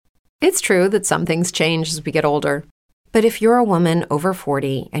It's true that some things change as we get older. But if you're a woman over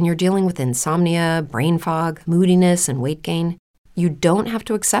 40 and you're dealing with insomnia, brain fog, moodiness, and weight gain, you don't have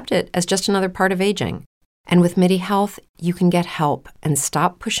to accept it as just another part of aging. And with MIDI Health, you can get help and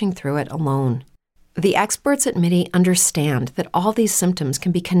stop pushing through it alone. The experts at MIDI understand that all these symptoms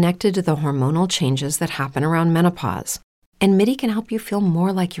can be connected to the hormonal changes that happen around menopause, and MIDI can help you feel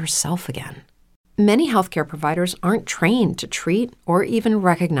more like yourself again. Many healthcare providers aren't trained to treat or even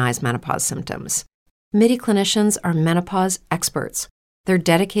recognize menopause symptoms. MIDI clinicians are menopause experts. They're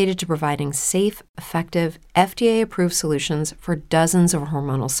dedicated to providing safe, effective, FDA-approved solutions for dozens of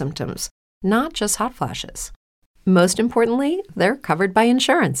hormonal symptoms, not just hot flashes. Most importantly, they're covered by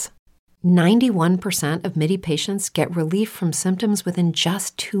insurance. 91% of MIDI patients get relief from symptoms within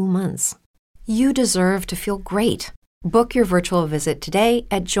just 2 months. You deserve to feel great. Book your virtual visit today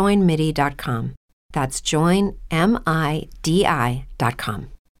at joinmidi.com. That's joinmidi.com.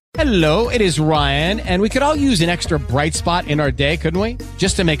 Hello, it is Ryan, and we could all use an extra bright spot in our day, couldn't we?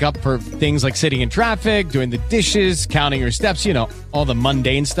 Just to make up for things like sitting in traffic, doing the dishes, counting your steps, all the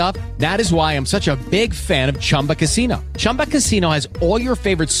mundane stuff. That is why I'm such a big fan of Chumba Casino. Chumba Casino has all your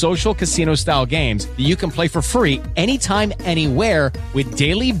favorite social casino-style games that you can play for free anytime, anywhere with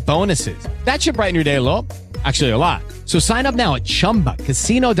daily bonuses. That should brighten your day a little. Actually, a lot. So sign up now at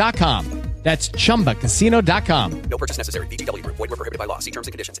ChumbaCasino.com. That's ChumbaCasino.com. No purchase necessary. VGW Group. Void where prohibited by law. See terms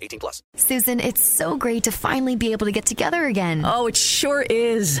and conditions. 18+. Susan, it's so great to finally be able to get together again. Oh, it sure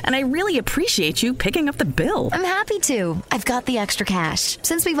is. And I really appreciate you picking up the bill. I'm happy to. I've got the extra cash.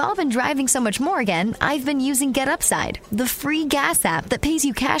 Since we've all been driving so much more again, I've been using GetUpside, the free gas app that pays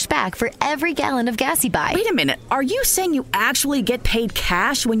you cash back for every gallon of gas you buy. Wait a minute. Are you saying you actually get paid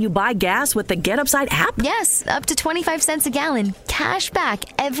cash when you buy gas with the GetUpside app? Yes, up to 25 cents a gallon. Cash back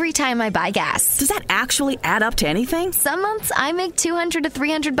every time I buy gas. Does that actually add up to anything? Some months I make $200 to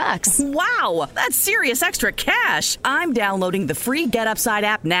 $300. Wow, that's serious extra cash. I'm downloading the free GetUpside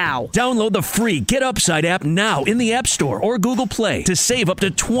app now. Download the free GetUpside app now in the App Store or Google Play to save up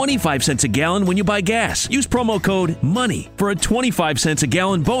to 25 cents a gallon when you buy gas. Use promo code MONEY for a 25 cents a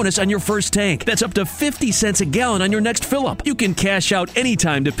gallon bonus on your first tank. That's up to 50 cents a gallon on your next fill-up. You can cash out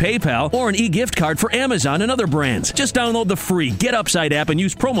anytime to PayPal or an e-gift card for Amazon and other brands. Just download the free GetUpside app and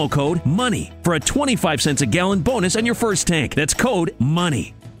use promo code MONEY for a 25 cents a gallon bonus on your first tank. That's code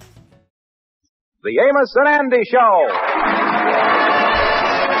MONEY. The Amos and Andy Show.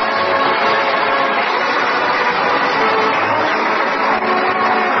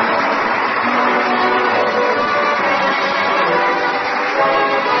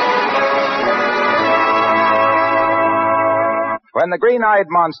 When the green-eyed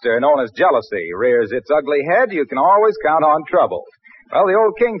monster known as jealousy rears its ugly head, you can always count on trouble. Well, the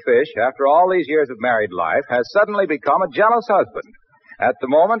old kingfish, after all these years of married life, has suddenly become a jealous husband. At the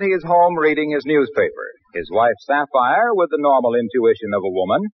moment, he is home reading his newspaper. His wife, Sapphire, with the normal intuition of a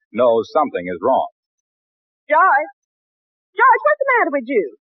woman, knows something is wrong. George, what's the matter with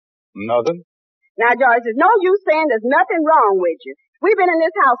you? Nothing. Now, George, there's no use saying there's nothing wrong with you. We've been in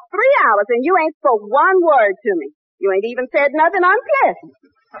this house 3 hours, and you ain't spoke one word to me. You ain't even said nothing unpleasant.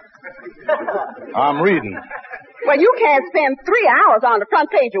 I'm reading. Well, you can't spend 3 hours on the front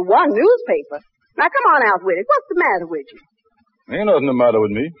page of one newspaper. Now, come on out with it. What's the matter with you? Ain't nothing the matter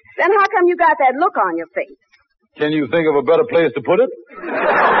with me. Then how come you got that look on your face? Can you think of a better place to put it?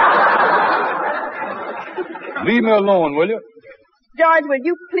 Leave me alone, will you? George, will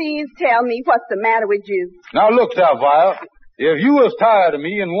you please tell me what's the matter with you? Now, look, Sapphire. If you was tired of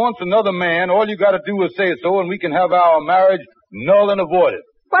me and wants another man, all you got to do is say so, and we can have our marriage null and avoided.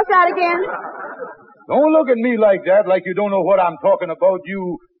 What's that again? Don't look at me like that, like you don't know what I'm talking about,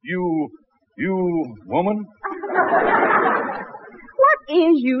 you woman. What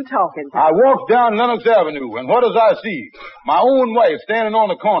is you talking about? I walked down Lenox Avenue, and what does I see? My own wife standing on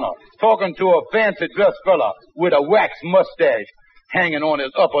the corner, talking to a fancy-dressed fella with a wax mustache hanging on his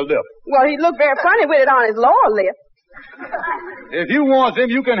upper lip. Well, he looked very funny with it on his lower lip. If you want him,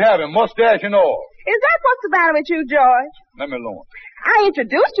 you can have him, mustache and all. Is that what's the matter with you, George? Let me alone. I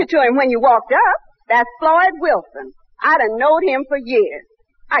introduced you to him when you walked up. That's Floyd Wilson. I'd have known him for years.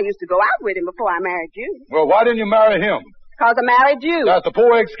 I used to go out with him before I married you. Well, why didn't you marry him? Because I married you. That's a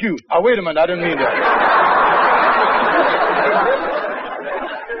poor excuse. Wait a minute. I didn't mean that.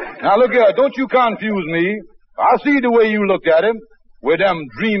 Now, look here. Don't you confuse me. I see the way you looked at him, with them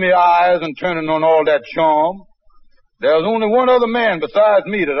dreamy eyes and turning on all that charm. There's only one other man besides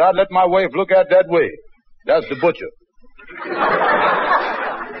me that I'd let my wife look at that way. That's the butcher.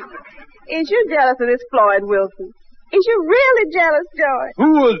 Is you jealous of this Floyd Wilson? Is you really jealous, George?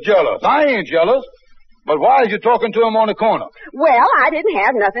 Who is jealous? I ain't jealous. But why is you talking to him on the corner? Well, I didn't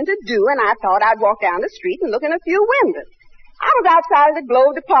have nothing to do, and I thought I'd walk down the street and look in a few windows. I was outside of the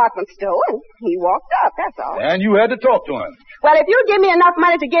Globe department store, and he walked up, that's all. And you had to talk to him. Well, if you'd give me enough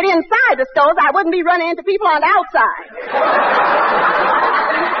money to get inside the stores, I wouldn't be running into people on the outside.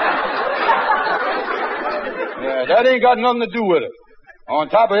 Yeah, that ain't got nothing to do with it. On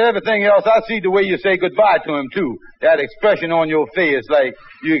top of everything else, I see the way you say goodbye to him, too. That expression on your face, like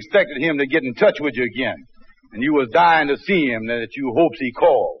you expected him to get in touch with you again. And you was dying to see him, that you hopes he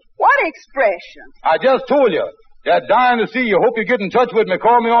called. What expression? I just told you. That dying to see you, hope you get in touch with me,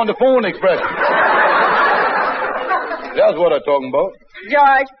 call me on the phone expression. That's what I'm talking about.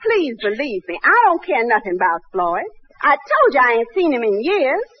 George, please believe me. I don't care nothing about Floyd. I told you I ain't seen him in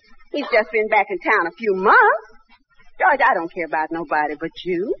years. He's just been back in town a few months. George, I don't care about nobody but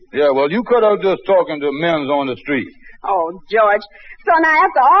you. Yeah, well, you could have just talking to men's on the street. Oh, George. So now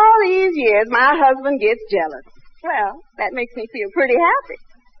after all these years, my husband gets jealous. Well, that makes me feel pretty happy.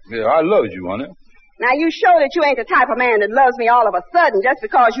 Yeah, I love you, honey. Now, you show that you ain't the type of man that loves me all of a sudden just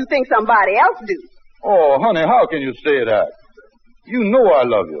because you think somebody else do. Oh, honey, how can you say that? You know I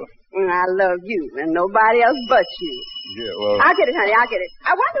love you. I love you and nobody else but you. Yeah, well... I'll get it, honey, I'll get it.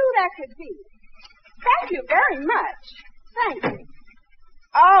 I wonder who that could be. Thank you very much. Thank you.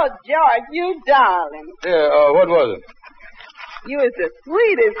 Oh, George, you darling. Yeah, what was it? You is the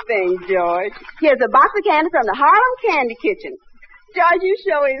sweetest thing, George. Here's a box of candy from the Harlem Candy Kitchen. George, you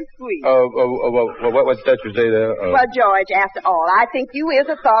sure is sweet. What's that you say there? Well, George, after all, I think you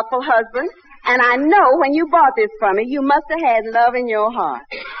is a thoughtful husband, and I know when you bought this for me, you must have had love in your heart.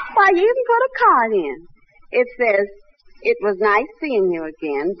 Why, you even put a card in. It says, "It was nice seeing you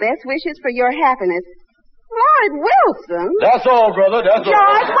again. Best wishes for your happiness. Floyd Wilson." That's all, brother. That's all.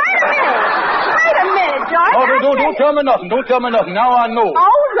 George, wait a minute. Wait a minute, George. Oh, don't tell me nothing. Don't tell me nothing. Now I know.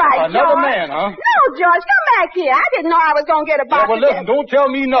 All right, Another George. man, huh? No, George, come back here. I didn't know I was going to get a box Yeah, well, listen, don't tell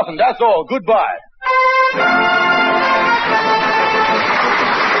me nothing. That's all. Goodbye.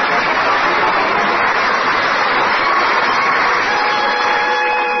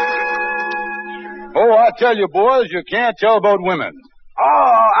 Oh, I tell you, boys, you can't tell about women.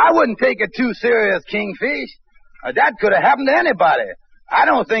 Oh, I wouldn't take it too serious, Kingfish. That could have happened to anybody. I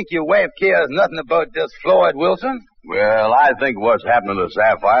don't think your wife cares nothing about this Floyd Wilson. Well, I think what's happening to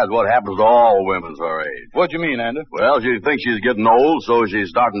Sapphire is what happens to all women her age. What do you mean, Andy? Well, she thinks she's getting old, so she's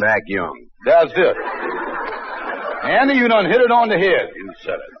starting to act young. That's it. Andy, you done hit it on the head. You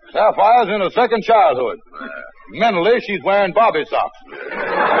said it. Sapphire's in her second childhood. Mentally, she's wearing bobby socks.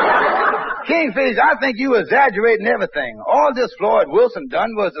 Kingfish, I think you exaggerating everything. All this Floyd Wilson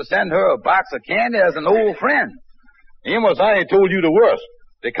done was to send her a box of candy as an old friend. Amos, I ain't told you the worst.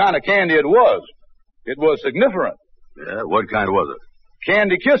 The kind of candy it was. It was signiferant. Yeah, what kind was it?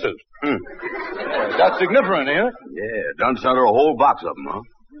 Candy kisses. That's signiferant, ain't it? Yeah, done sent her a whole box of them, huh?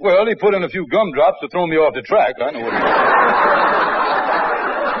 Well, he put in a few gumdrops to throw me off the track. I know what he did.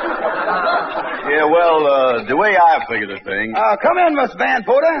 Yeah, well, the way I figure the thing... Come in, Miss Van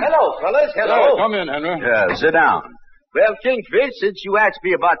Porter. Hello, fellas. Hello. Come in, Henry. Yeah, sit down. Well, Kingfish, since you asked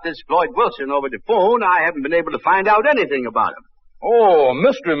me about this Floyd Wilson over the phone, I haven't been able to find out anything about him. Oh,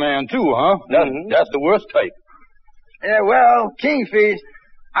 mystery man, too, huh? That's the worst type. Yeah, well, Kingfish,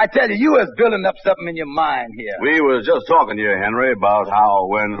 I tell you, you was building up something in your mind here. We was just talking to you, Henry, about how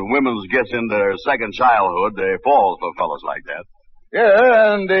when women gets into their second childhood, they fall for fellas like that.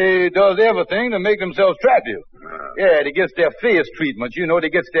 Yeah, and they does everything to make themselves attractive. Yeah, they gets their face treatment, you know, they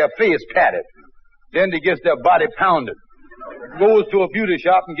gets their face patted. Then they gets their body pounded. Goes to a beauty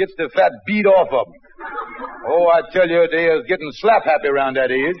shop and gets the fat beat off of them. Oh, I tell you, they is getting slap happy around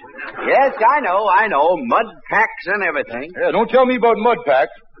that age. Yes, I know. Mud packs and everything. Yeah, don't tell me about mud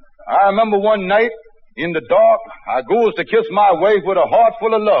packs. I remember one night, in the dark, I goes to kiss my wife with a heart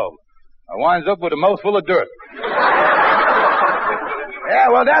full of love. I winds up with a mouth full of dirt. Yeah,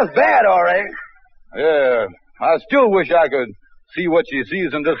 well, that's bad, all right. Yeah, I still wish I could see what she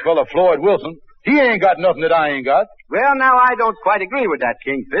sees in this fella Floyd Wilson. He ain't got nothing that I ain't got. Well, now, I don't quite agree with that,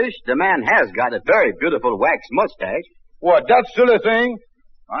 Kingfish. The man has got a very beautiful wax mustache. What, that silly thing?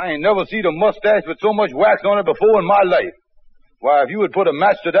 I ain't never seen a mustache with so much wax on it before in my life. Why, if you would put a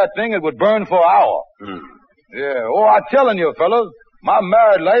match to that thing, it would burn for an hour. Yeah, oh, I'm telling you, fellas, my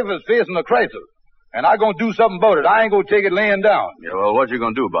married life is facing a crisis. And I'm going to do something about it. I ain't going to take it laying down. Yeah, well, what you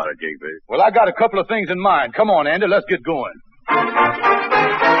going to do about it, Kingfish? Well, I got a couple of things in mind. Come on, Andy, let's get going.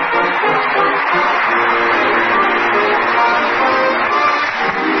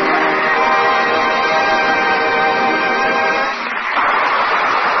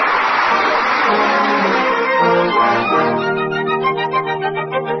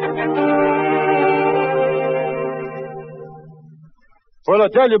 Well,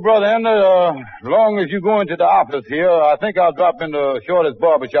 I tell you, Brother Ender, as long as you go into the office here, I think I'll drop into Shorty's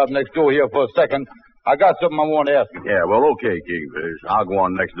barbershop next door here for a second. I got something I want to ask you. Yeah, well, okay, Kingfish. I'll go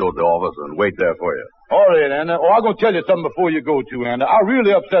on next door to the office and wait there for you. All right, Ender. Oh, I'm going to tell you something before you go, too, Ender. I'm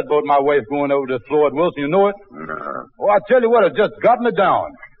really upset about my wife going over to Floyd Wilson. You know it? Oh, I tell you what, it just got me down.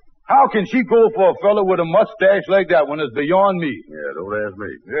 How can she go for a fellow with a mustache like that when it's beyond me? Yeah, don't ask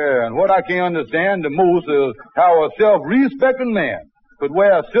me. Yeah, and what I can't understand the most is how a self-respecting man could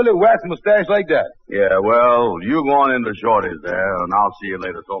wear a silly wax mustache like that. Yeah, well, you go on into Shorty's there, and I'll see you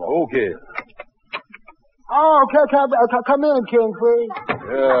later. So long. Okay. Oh, come in, Kingfish.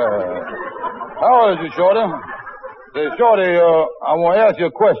 Yeah. How is it, Shorty? Say, Shorty, I want to ask you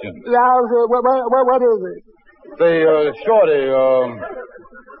a question. Yeah, what is it? Say, Shorty,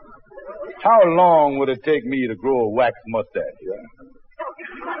 how long would it take me to grow a wax mustache? Yeah?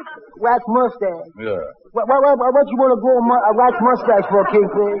 Wax mustache? Yeah. What you want to grow a wax mustache for,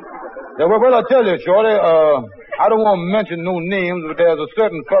 Kingfish? Yeah, well, I'll tell you, Shorty, I don't want to mention no names, but there's a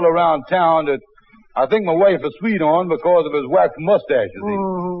certain fellow around town that I think my wife is sweet on because of his wax mustache, you see.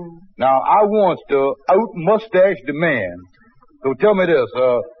 Mm-hmm. Now, I wants to out-mustache the man. So tell me this,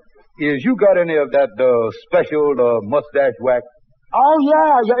 is you got any of that special mustache wax? Oh,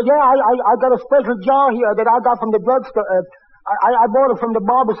 yeah. I got a special jar here that I got from the drugstore. I bought it from the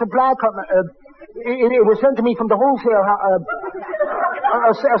Barber Supply Company. It was sent to me from the wholesale.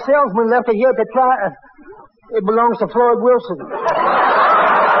 A salesman left it here to try. It belongs to Floyd Wilson.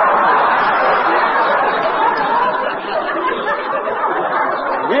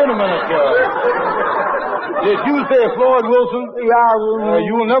 Wait a minute, did you say Floyd Wilson? Yeah.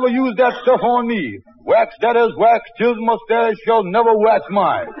 You will never use that stuff on me. Wax, that is wax, his mustache shall never wax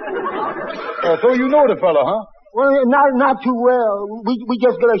mine. So you know the fella, huh? Well, not too well. We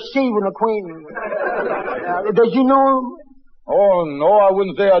just got a shaving acquaintance. Does you know him? Oh, no, I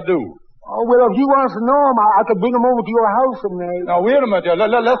wouldn't say I do. Oh, well, if you wants to know him, I could bring him over to your house someday. Now, wait a minute.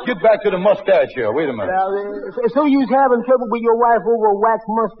 Let's get back to the mustache here. Wait a minute. So you's having trouble with your wife over a wax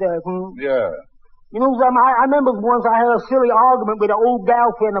mustache, Yeah. You know something? I remember once I had a silly argument with an old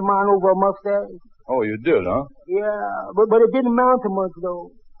gal friend of mine over a mustache. Oh, you did, huh? Yeah, but it didn't amount to much,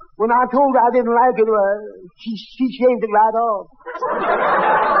 though. When I told her I didn't like it, she shaved it right off.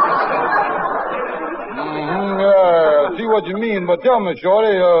 Yeah, see what you mean. But tell me,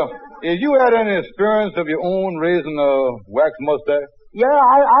 Shorty, have you had any experience of your own raising a wax mustache? Yeah,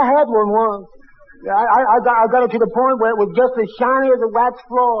 I had one once. Yeah, I got it to the point where it was just as shiny as a wax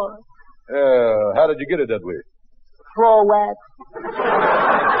floor. How did you get it that way? Floor wax.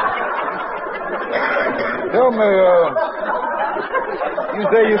 Tell me, you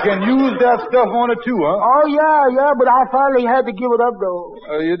say you can use that stuff on it too, huh? Oh, yeah, but I finally had to give it up, though.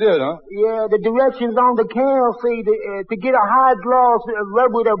 You did, huh? Yeah, the directions on the can say to get a high gloss,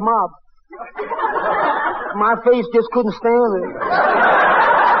 rub with a mop. My face just couldn't stand it.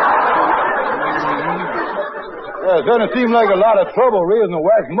 Yeah, it doesn't seem like a lot of trouble raising a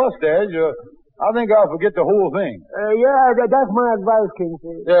wax mustache. I think I'll forget the whole thing. That's my advice,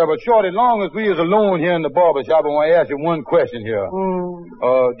 Kingfish. Yeah, but Shorty, long as we is alone here in the barber shop, I want to ask you one question here.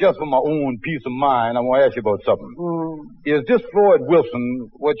 Just for my own peace of mind, I want to ask you about something. Is this Floyd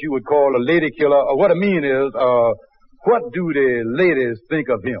Wilson what you would call a lady killer? What I mean is, what do the ladies think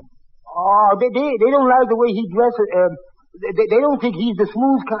of him? Oh, they don't like the way he dresses. They don't think he's the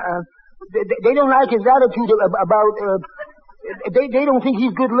smooth kind. They don't like his attitude about. They don't think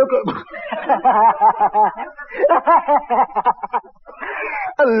he's good looking.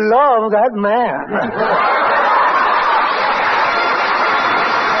 I love that man.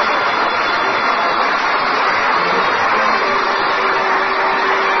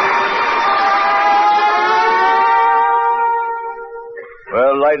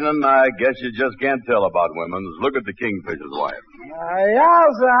 Well, Lightning, I guess you just can't tell about women. Look at the Kingfisher's wife. Yeah,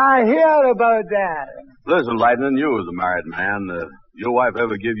 sir, I heard about that. Listen, Lightning, you as a married man, your wife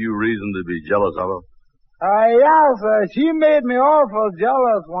ever give you reason to be jealous of her? Yeah, sir. She made me awful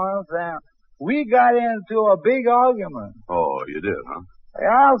jealous once, and we got into a big argument. Oh, you did, huh?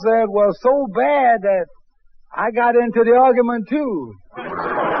 Yeah, sir. It was so bad that I got into the argument, too.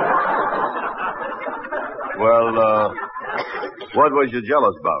 Well, what was you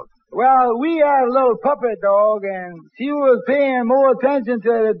jealous about? Well, we had a little puppy dog, and she was paying more attention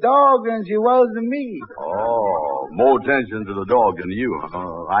to the dog than she was to me. Oh, more attention to the dog than you,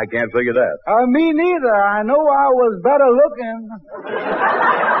 huh? I can't figure that. Me neither. I know I was better looking.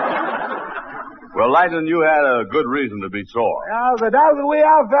 Well, Lightning, you had a good reason to be sore. Yeah, but that's the way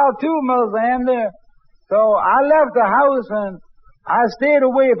I felt too, Mr. Andy. So I left the house and I stayed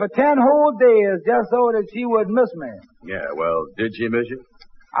away for 10 whole days just so that she would miss me. Yeah, well, did she miss you?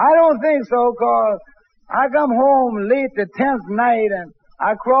 I don't think so, 'cause I come home late the 10th night and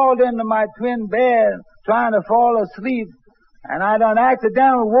I crawled into my twin bed trying to fall asleep, and I done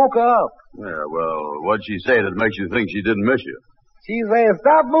accidentally woke her up. Yeah, well, what'd she say that makes you think she didn't miss you? She said,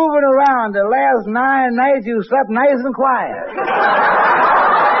 stop moving around. The last 9 nights you slept nice and quiet.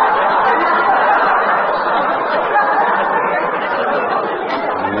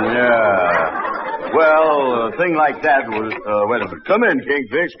 Yeah. Well, a thing like that was... wait a minute. Come in,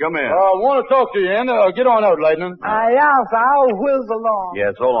 Kingfish. Come in. I want to talk to you, Andy. Get on out, Lightning. Yeah, so I'll whiz along.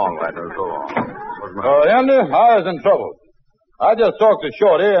 Yeah, so long, Lightning. So long. Andy, I was in trouble. I just talked to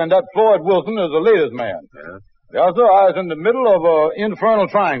Shorty, and that Floyd Wilson is the latest man. Yeah? Yes, sir. I was in the middle of an infernal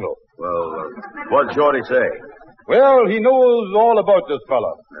triangle. Well, what'd Shorty say? Well, he knows all about this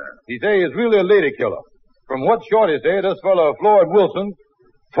fella. He say he's really a lady killer. From what Shorty say, this fella Floyd Wilson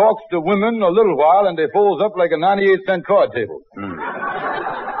talks to women a little while, and they folds up like a 98-cent card table.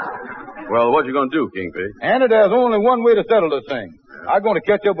 Well, what you gonna do, Kingfish? And there's only one way to settle this thing. I'm going to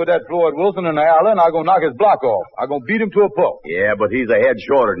catch up with that Floyd Wilson in the alley, and I'm going to knock his block off. I'm going to beat him to a pulp. Yeah, but he's a head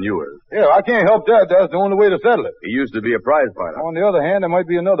shorter than you is. Yeah, I can't help that. That's the only way to settle it. He used to be a prize fighter. On the other hand, there might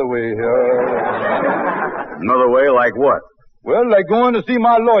be another way. Another way like what? Well, like going to see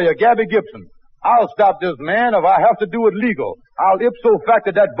my lawyer, Gabby Gibson. I'll stop this man if I have to do it legal. I'll ipso facto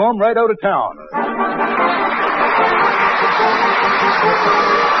that bum right out of town.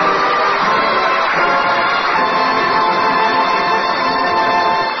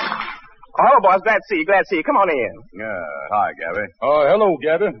 Hello, boys. Glad to see you. Glad to see you. Come on in. Hi, Gabby. Hello,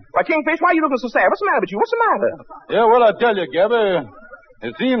 Gabby. Why, Kingfish, why are you looking so sad? What's the matter with you? What's the matter? Yeah, well, I tell you, Gabby,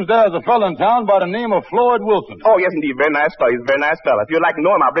 it seems there's a fella in town by the name of Floyd Wilson. Oh, yes, indeed. Very nice fella. He's a very nice fella. If you'd like to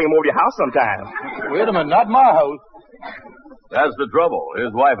know him, I'll bring him over to your house sometime. Wait a minute. Not my house. That's the trouble. His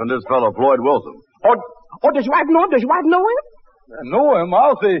wife and this fellow, Floyd Wilson. Oh, does your wife know him? Does your wife know him? Know him?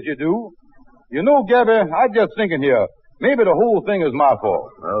 I'll say you do. You know, Gabby, I'm just thinking here. Maybe the whole thing is my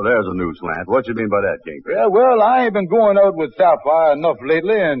fault. Well, there's a new slant. What you mean by that, Kingfish? Yeah, well, I ain't been going out with Sapphire enough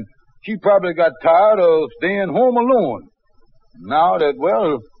lately, and she probably got tired of staying home alone. Now that,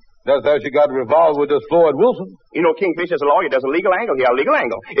 well, that's how she got involved with this Floyd Wilson. You know, Kingfish, as a lawyer, there's a legal angle here, a legal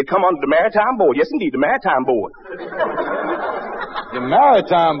angle. It come under the Maritime Board. Yes, indeed, the Maritime Board. The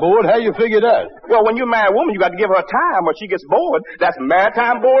Maritime Board? How you figure that? Well, when you marry a woman, you got to give her a time when she gets bored. That's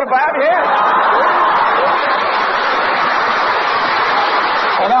Maritime Board if I ever hear it.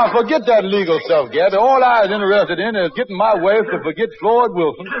 Oh, now, forget that legal stuff, Gabby. All I was interested in is getting my wife to forget Floyd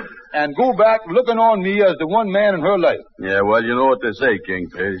Wilson and go back looking on me as the one man in her life. Yeah, well, you know what they say,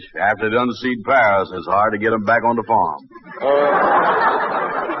 Kingfish. After they unseed Paris, it's hard to get them back on the farm.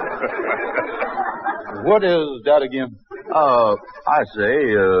 What is that again? I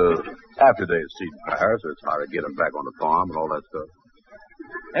say, after they seed Paris, it's hard to get them back on the farm and all that stuff.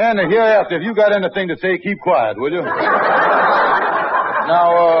 And hereafter, if you got anything to say, keep quiet, will you?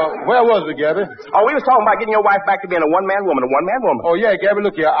 Now, where was we, Gabby? Oh, we was talking about getting your wife back to being a one-man woman, Oh, yeah, Gabby,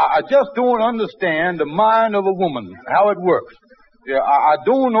 look here. I just don't understand the mind of a woman, how it works. Yeah, I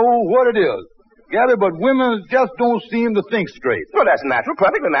don't know what it is. Gabby, but women just don't seem to think straight. Well, that's natural,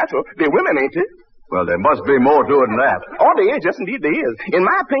 perfectly natural. They're women, ain't they? Well, there must be more to it than that. Oh, there is. Yes, indeed, there is. In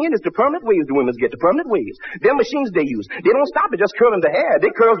my opinion, it's the permanent waves the women get, the permanent waves. Them machines they use, they don't stop at just curling the hair. They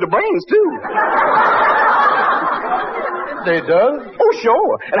curls the brains, too. They does? Oh,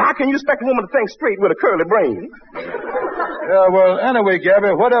 sure. And how can you expect a woman to think straight with a curly brain? Yeah, well, anyway,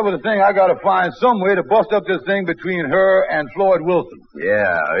 Gabby, whatever the thing, I got to find some way to bust up this thing between her and Floyd Wilson.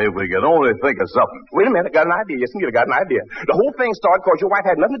 Yeah, if we could only think of something. Wait a minute, I got an idea. Yes, indeed, I got an idea. The whole thing started because your wife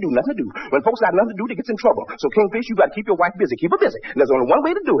had nothing to do. When folks got nothing to do, they get in trouble. So, Kingfish, you got to keep your wife busy. Keep her busy. And there's only one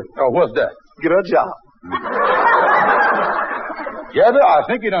way to do it. Oh, what's that? Get her a job. Gabby, I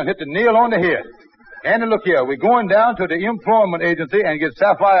think you done hit the nail on the head. Andy, look here. We're going down to the employment agency and get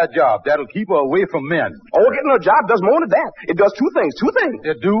Sapphire a job. That'll keep her away from men. Oh, getting her a job does more than that. It does two things.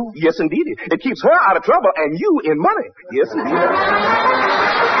 It do? Yes, indeed. It keeps her out of trouble and you in money. Yes, indeed.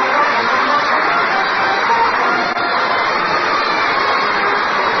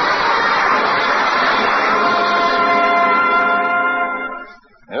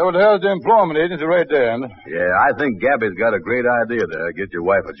 Yeah, well, there's the employment agency right there, Andy. Yeah, I think Gabby's got a great idea there. Get your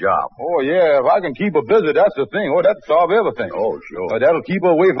wife a job. Oh, yeah, if I can keep her busy, that's the thing. Oh, that'll solve everything. Oh, sure. That'll keep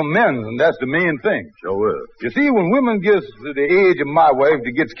her away from men, and that's the main thing. Sure will. You see, when women gets to the age of my wife,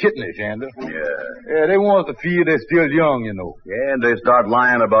 they gets kittenish, Andy. Yeah. Yeah, they want to feel they're still young, you know. Yeah, and they start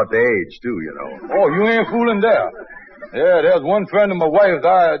lying about their age, too, you know. Oh, you ain't fooling there. Yeah, there's one friend of my wife's.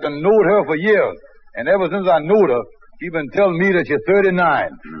 I done knowed her for years. And ever since I knowed her, She been telling me that you're 39.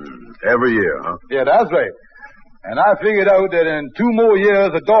 Every year, huh? Yeah, that's right. And I figured out that in 2 more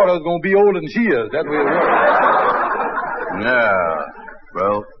years, the daughter's going to be older than she is. That's the way it works. Yeah.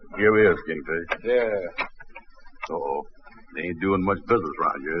 Well, here he is, Kingfish. Yeah. Uh-oh. They ain't doing much business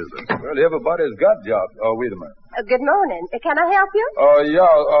around here, is they? Well, everybody's got jobs. Oh, wait a minute. Good morning. Can I help you?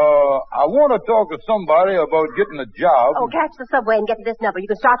 I want to talk to somebody about getting a job. Oh, catch the subway and get to this number.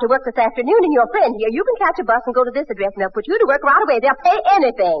 You can start to work this afternoon, and your friend here, you can catch a bus and go to this address, and they'll put you to work right away. They'll pay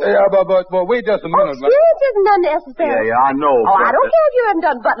anything. Yeah, but wait just a minute, man. Experience isn't unnecessary. Yeah, I know. Oh, I don't care if you haven't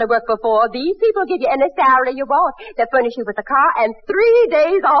done butler work before. These people give you any salary you want. They'll furnish you with a car and 3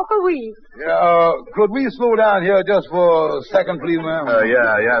 days off a week. Yeah, could we slow down here just for a second, please, ma'am?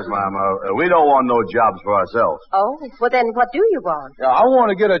 Yes, ma'am. We don't want no jobs for ourselves. Oh, well then what do you want? Yeah, I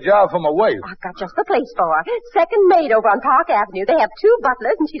want to get a job for my wife. I've got just the place for her. Second maid over on Park Avenue. They have 2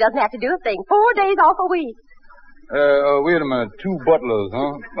 butlers and she doesn't have to do a thing. 4 days off a week. Wait a minute. 2 butlers,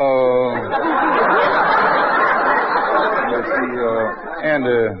 huh? Let's see, and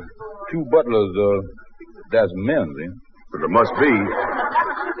 2 butlers, that's men, eh? But there must be.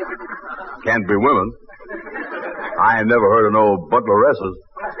 Can't be women. I ain't never heard of no butleresses.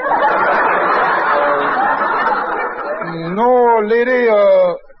 No, lady,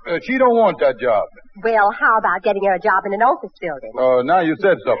 she don't want that job. Well, how about getting her a job in an office building? Now you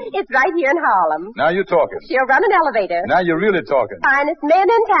said something. It's right here in Harlem. Now you're talking. She'll run an elevator. Now you're really talking. Finest men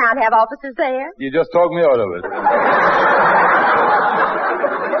in town have offices there. You just talked me out of it.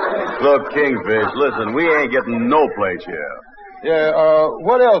 Look, Kingfish, listen, we ain't getting no place here. Yeah,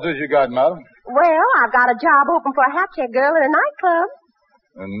 what else has you got, madam? Well, I've got a job open for a hat check girl in a nightclub.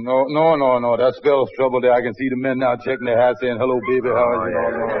 No. That spells trouble there. I can see the men now checking their hats saying, hello, baby, how are you?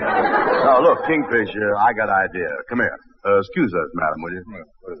 Yeah. Now, look, Kingfish, I got an idea. Come here. Excuse us, madam, will you?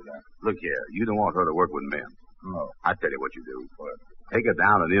 What is that? Look here. You don't want her to work with men. No. I tell you what you do. Take her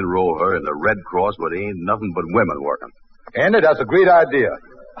down and enroll her in the Red Cross where there ain't nothing but women working. Andy, that's a great idea.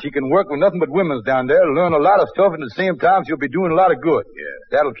 She can work with nothing but women's down there, learn a lot of stuff, and at the same time, she'll be doing a lot of good. Yeah.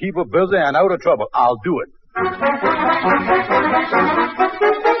 That'll keep her busy and out of trouble. I'll do it.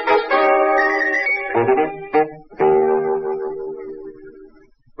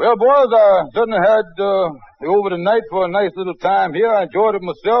 Well, boys, I certainly had you over tonight for a nice little time here. I enjoyed it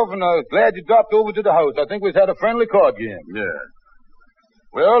myself, and I'm glad you dropped over to the house. I think we've had a friendly card game. Yeah.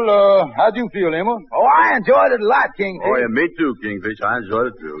 Well, how'd you feel, Emma? Oh, I enjoyed it a lot, Kingfish. Oh, yeah, me too, Kingfish. I enjoyed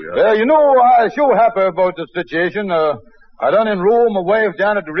it too, yeah. Well, you know, I'm sure happy about the situation. I done enrolled my wife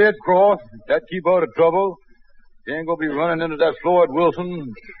down at the Red Cross. That keep her out of trouble. She ain't gonna be running into that Floyd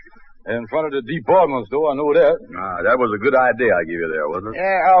Wilson in front of the department store. I know that. That was a good idea I gave you there, wasn't it?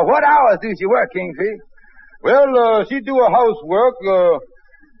 Yeah, what hours do she work, Kingfish? Well, she do her housework,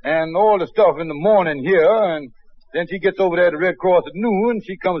 and all the stuff in the morning here, and then she gets over there to the Red Cross at noon.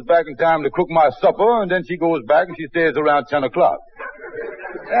 She comes back in time to cook my supper, and then she goes back and she stays around 10 o'clock.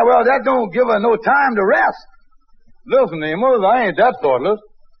 Yeah, well, that don't give her no time to rest. Listen, Amos, I ain't that thoughtless.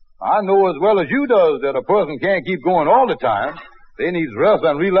 I know as well as you does that a person can't keep going all the time. They needs rest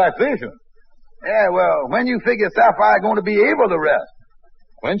and relaxation. Yeah, well, when you figure Sapphire going to be able to rest?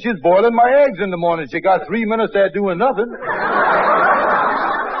 When she's boiling my eggs in the morning, she got 3 minutes there doing nothing.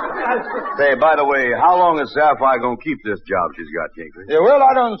 Say, by the way, how long is Sapphire going to keep this job she's got, Kingfish? Yeah, well,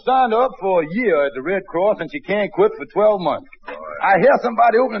 I done signed her up for a year at the Red Cross, and she can't quit for 12 months. I hear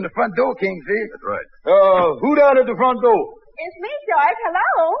somebody opening the front door, Kingfish. That's right. Who down at the front door? It's me, George.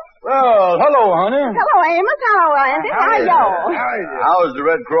 Hello. Well, hello, honey. Hello, Amos. Hello, Andy. How are y'all? How's the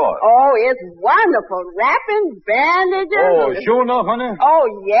Red Cross? Oh, it's wonderful. Wrapping, bandages. Oh, sure enough, honey? Oh,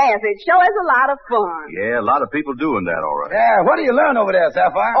 yes. It sure is a lot of fun. Yeah, a lot of people doing that, all right. Yeah, what do you learn over there,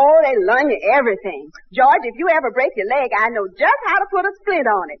 Sapphire? Oh, they learn you everything. George, if you ever break your leg, I know just how to put a splint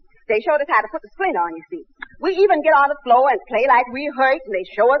on it. They showed us how to put the splint on, you see. We even get on the floor and play like we hurt, and they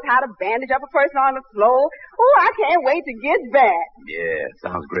show us how to bandage up a person on the floor. Oh, I can't wait to get back. Yeah,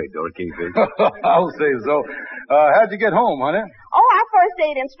 sounds great, don't it, Kingfish? I'll say so. How'd you get home, honey? Oh, our first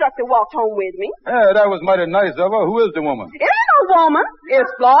aid instructor walked home with me. Yeah, that was mighty nice of her. Who is the woman? It ain't no woman. It's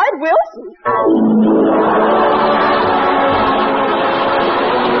Floyd Wilson.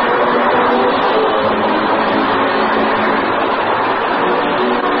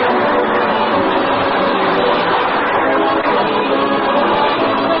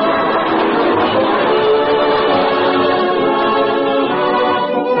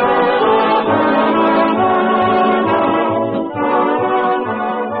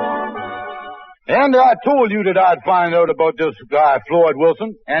 Andy, I told you that I'd find out about this guy, Floyd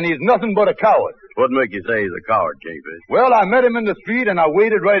Wilson, and he's nothing but a coward. What make you say he's a coward, Kingfish? Well, I met him in the street, and I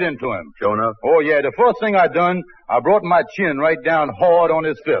waded right into him. Sure enough? Oh, yeah. The first thing I done, I brought my chin right down hard on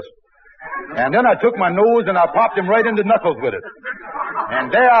his fist. And then I took my nose and I popped him right in the knuckles with it.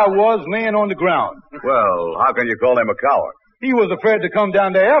 And there I was, laying on the ground. Well, how can you call him a coward? He was afraid to come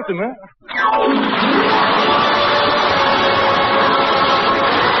down there after me.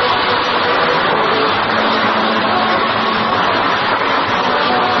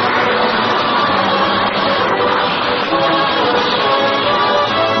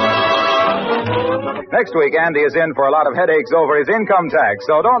 Next week, Andy is in for a lot of headaches over his income tax,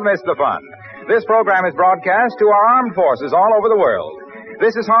 so don't miss the fun. This program is broadcast to our armed forces all over the world.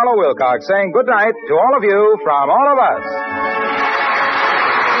 This is Harlow Wilcox saying good night to all of you from all of us.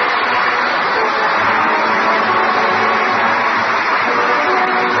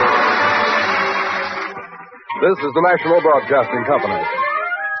 This is the National Broadcasting Company.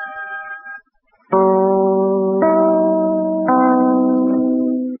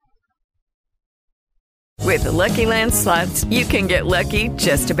 With the Lucky Land Slots, you can get lucky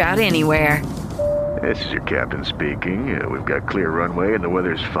just about anywhere. This is your captain speaking. We've got clear runway and the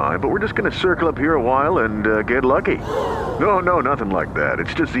weather's fine, but we're just going to circle up here a while and get lucky. No, nothing like that.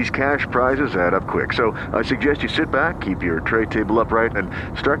 It's just these cash prizes add up quick. So I suggest you sit back, keep your tray table upright, and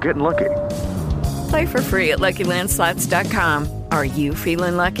start getting lucky. Play for free at LuckyLandSlots.com. Are you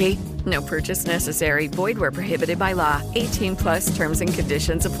feeling lucky? No purchase necessary. Void where prohibited by law. 18+ terms and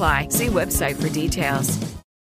conditions apply. See website for details.